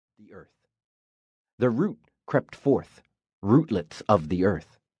the earth. The root crept forth, rootlets of the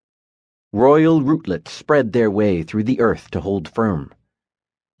earth. Royal rootlets spread their way through the earth to hold firm.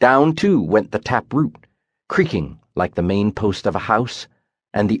 Down, too, went the taproot, creaking like the main post of a house,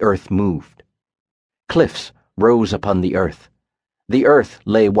 and the earth moved. Cliffs rose upon the earth. The earth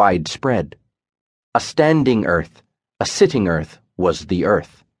lay widespread. A standing earth, a sitting earth was the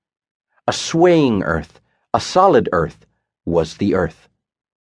earth. A swaying earth, a solid earth was the earth.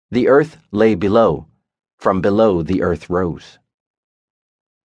 The earth lay below. From below the earth rose.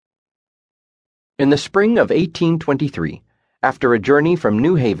 In the spring of 1823, after a journey from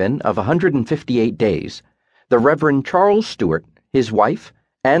New Haven of 158 days, the Reverend Charles Stewart, his wife,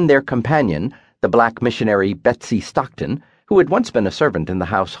 and their companion, the black missionary Betsy Stockton, who had once been a servant in the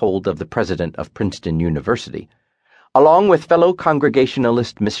household of the president of Princeton University, along with fellow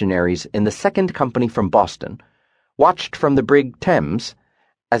Congregationalist missionaries in the Second Company from Boston, watched from the brig Thames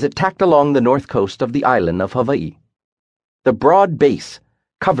as it tacked along the north coast of the island of Hawaii. The broad base,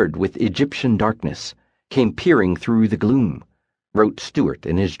 covered with Egyptian darkness, came peering through the gloom, wrote Stewart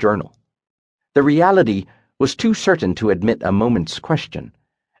in his journal. The reality was too certain to admit a moment's question,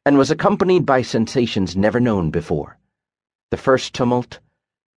 and was accompanied by sensations never known before. The first tumult,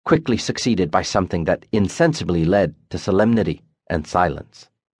 quickly succeeded by something that insensibly led to solemnity and silence.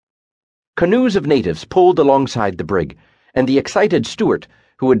 Canoes of natives pulled alongside the brig, and the excited Stewart,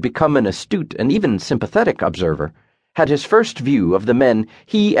 who had become an astute and even sympathetic observer, had his first view of the men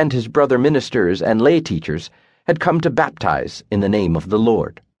he and his brother ministers and lay teachers had come to baptize in the name of the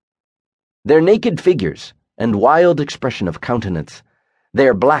Lord. Their naked figures and wild expression of countenance,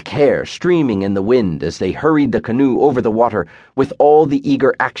 their black hair streaming in the wind as they hurried the canoe over the water with all the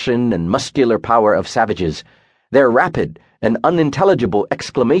eager action and muscular power of savages, their rapid and unintelligible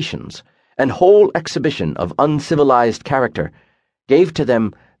exclamations, and whole exhibition of uncivilized character, gave to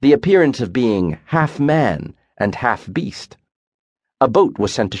them the appearance of being half man and half beast. A boat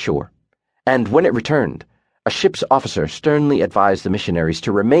was sent ashore, and when it returned, a ship's officer sternly advised the missionaries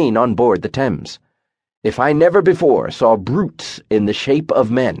to remain on board the Thames. "If I never before saw brutes in the shape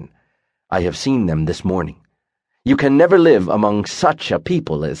of men, I have seen them this morning. You can never live among such a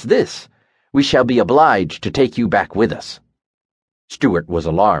people as this. We shall be obliged to take you back with us." Stewart was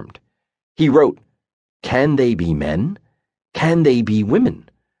alarmed. He wrote, "Can they be men? Can they be women?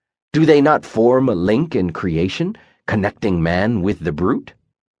 Do they not form a link in creation, connecting man with the brute?"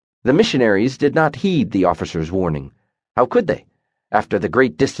 The missionaries did not heed the officer's warning. How could they, after the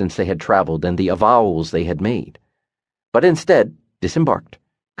great distance they had traveled and the avowals they had made? But instead disembarked,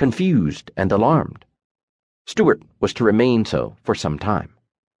 confused and alarmed. Stewart was to remain so for some time.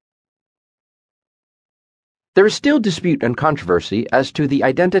 There is still dispute and controversy as to the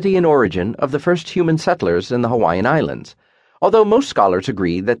identity and origin of the first human settlers in the Hawaiian Islands, although most scholars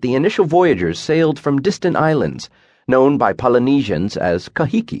agree that the initial voyagers sailed from distant islands, known by Polynesians as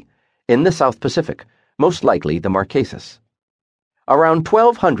Kahiki, in the South Pacific, most likely the Marquesas. Around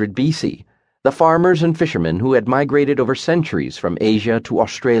 1200 BC, the farmers and fishermen who had migrated over centuries from Asia to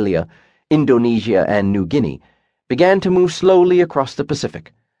Australia, Indonesia, and New Guinea began to move slowly across the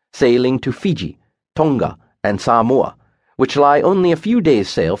Pacific, sailing to Fiji, Tonga, and Samoa, which lie only a few days'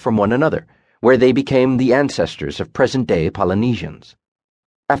 sail from one another, where they became the ancestors of present-day Polynesians.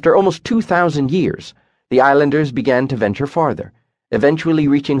 After almost 2,000 years, the islanders began to venture farther, eventually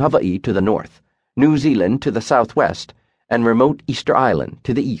reaching Hawaii to the north, New Zealand to the southwest, and remote Easter Island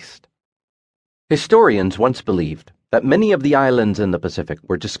to the east. Historians once believed that many of the islands in the Pacific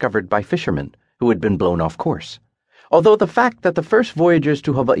were discovered by fishermen who had been blown off course, although the fact that the first voyagers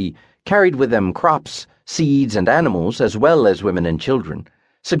to Hawaii carried with them crops, seeds, and animals, as well as women and children,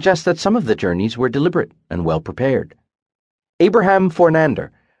 suggests that some of the journeys were deliberate and well prepared. Abraham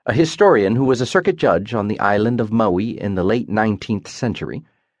Fornander, a historian who was a circuit judge on the island of Maui in the late 19th century,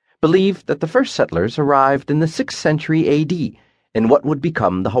 believed that the first settlers arrived in the 6th century AD in what would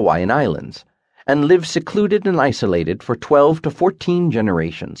become the Hawaiian Islands, and lived secluded and isolated for 12 to 14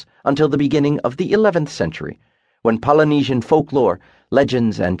 generations until the beginning of the 11th century, when Polynesian folklore,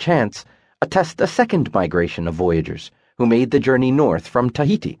 legends, and chants attest a second migration of voyagers who made the journey north from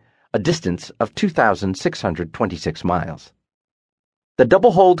Tahiti, a distance of 2,626 miles. The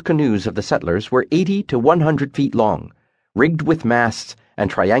double-hulled canoes of the settlers were 80 to 100 feet long, rigged with masts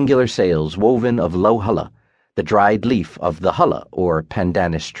and triangular sails woven of lauhala, the dried leaf of the hala or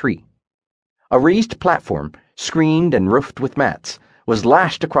pandanus tree. A raised platform, screened and roofed with mats, was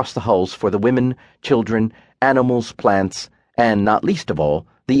lashed across the hulls for the women, children, animals, plants, and, not least of all,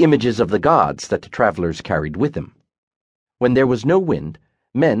 the images of the gods that the travelers carried with them. When there was no wind,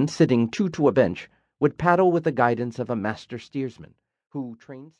 men sitting two to a bench would paddle with the guidance of a master steersman, who trained